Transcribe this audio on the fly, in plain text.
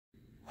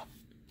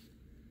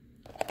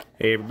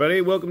Hey everybody,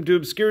 welcome to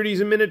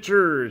Obscurities in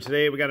Miniature.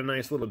 Today we got a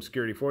nice little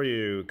obscurity for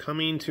you,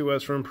 coming to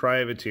us from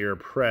Privateer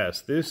Press.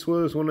 This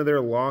was one of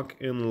their Lock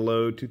and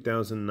Load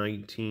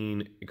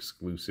 2019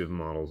 exclusive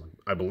models.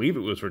 I believe it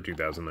was for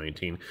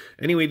 2019.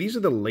 Anyway, these are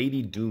the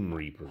Lady Doom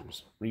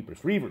Reavers. Doom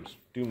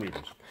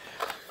Reavers.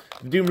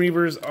 The Doom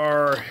Reavers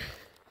are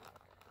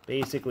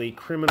basically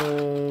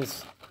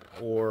criminals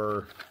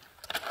or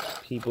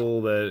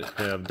people that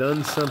have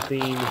done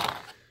something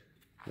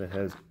that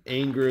has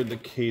angered the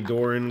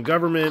Cadoran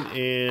government,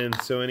 and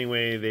so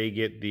anyway, they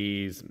get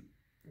these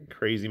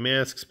crazy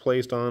masks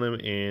placed on them,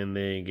 and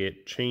they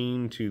get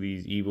chained to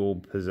these evil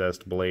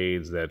possessed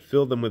blades that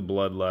fill them with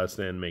bloodlust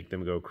and make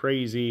them go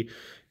crazy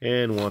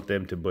and want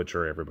them to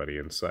butcher everybody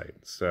in sight.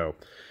 So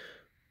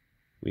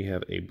we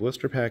have a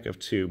blister pack of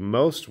two.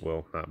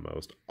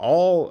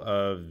 All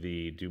of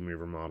the Doom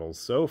Reaver models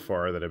so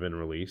far that have been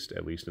released,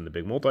 at least in the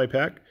big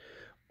multi-pack,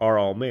 are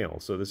all male.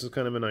 So this is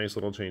kind of a nice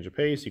little change of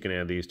pace. You can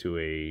add these to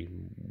a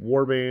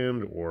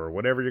warband or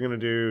whatever you're going to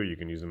do. You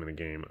can use them in a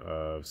game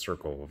of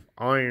Circle of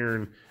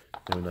Iron.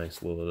 And a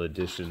nice little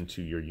addition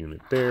to your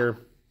unit there.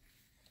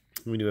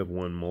 We do have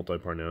one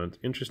multi-part now.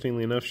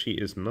 Interestingly enough, she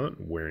is not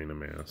wearing a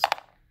mask.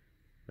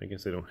 I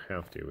guess they don't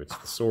have to. It's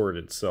the sword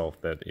itself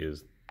that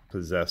is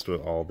possessed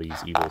with all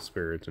these evil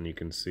spirits, and you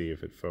can see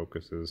if it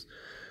focuses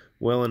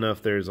well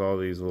enough, there's all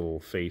these little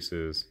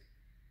faces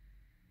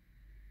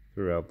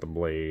throughout the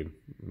blade,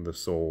 the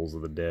souls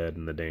of the dead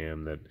and the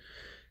damned that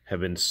have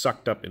been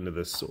sucked up into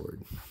this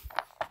sword.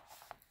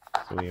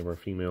 So we have our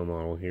female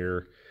model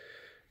here.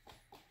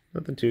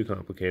 Nothing too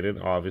complicated.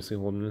 Obviously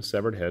holding a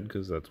severed head,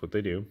 because that's what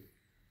they do.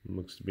 It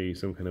looks to be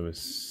some kind of a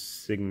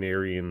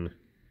Signarian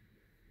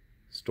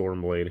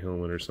Stormblade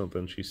helmet or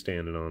something she's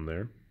standing on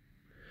there.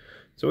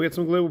 So we get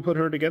some glue, we'll put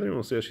her together, and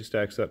we'll see how she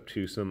stacks up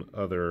to some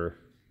other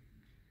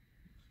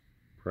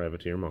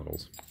Privateer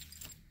models.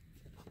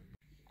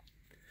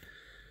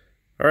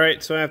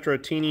 Alright, so after a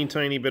teeny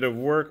tiny bit of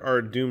work,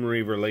 our Doom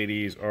Reaver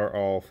ladies are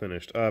all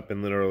finished up,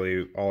 and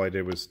literally all I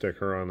did was stick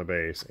her on the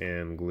base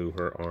and glue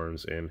her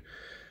arms in.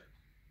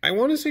 I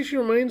want to say she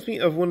reminds me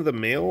of one of the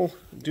male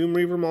Doom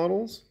Reaver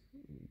models,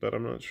 but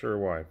I'm not sure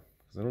why,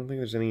 because I don't think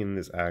there's any in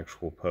this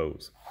actual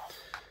pose.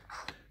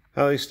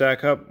 How they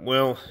stack up?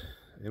 Well,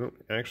 I don't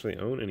actually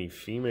own any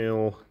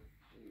female,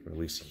 or at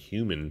least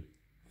human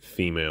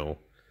female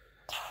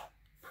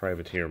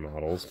Privateer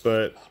models,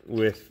 but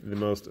with the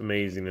most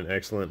amazing and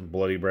excellent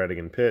Bloody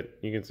Bradigan Pit,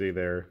 you can see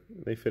there,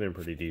 they fit in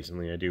pretty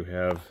decently. I do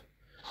have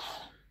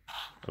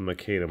a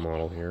Makeda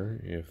model here,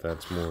 if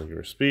that's more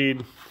your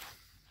speed.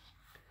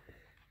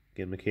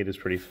 Again, Makeda's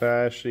pretty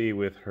fashy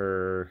with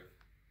her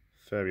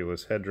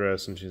fabulous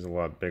headdress, and she's a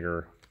lot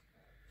bigger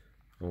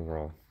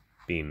overall,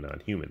 being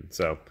not human,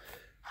 so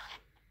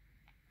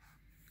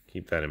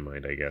keep that in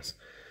mind, I guess.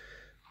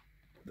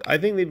 I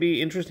think they'd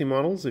be interesting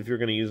models if you're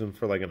going to use them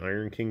for like an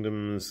Iron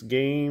Kingdoms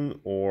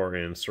game, or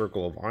in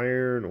Circle of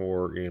Iron,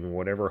 or in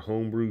whatever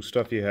homebrew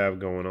stuff you have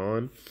going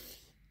on.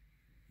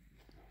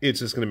 It's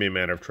just going to be a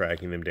matter of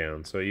tracking them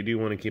down. So you do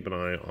want to keep an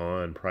eye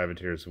on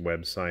Privateer's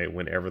website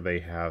whenever they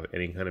have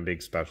any kind of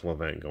big special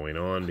event going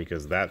on,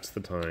 because that's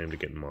the time to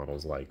get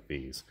models like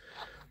these.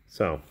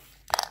 So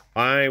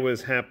I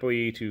was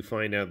happy to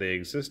find out they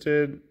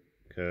existed,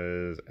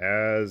 because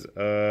as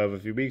of a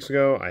few weeks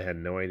ago, I had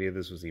no idea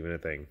this was even a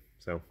thing.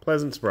 So,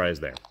 pleasant surprise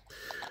there.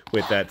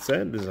 With that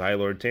said, this is High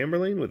Lord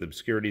Tamberlane with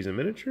Obscurities and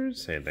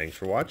Miniatures, and thanks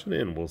for watching,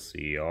 and we'll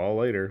see y'all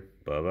later.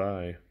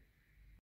 Bye-bye.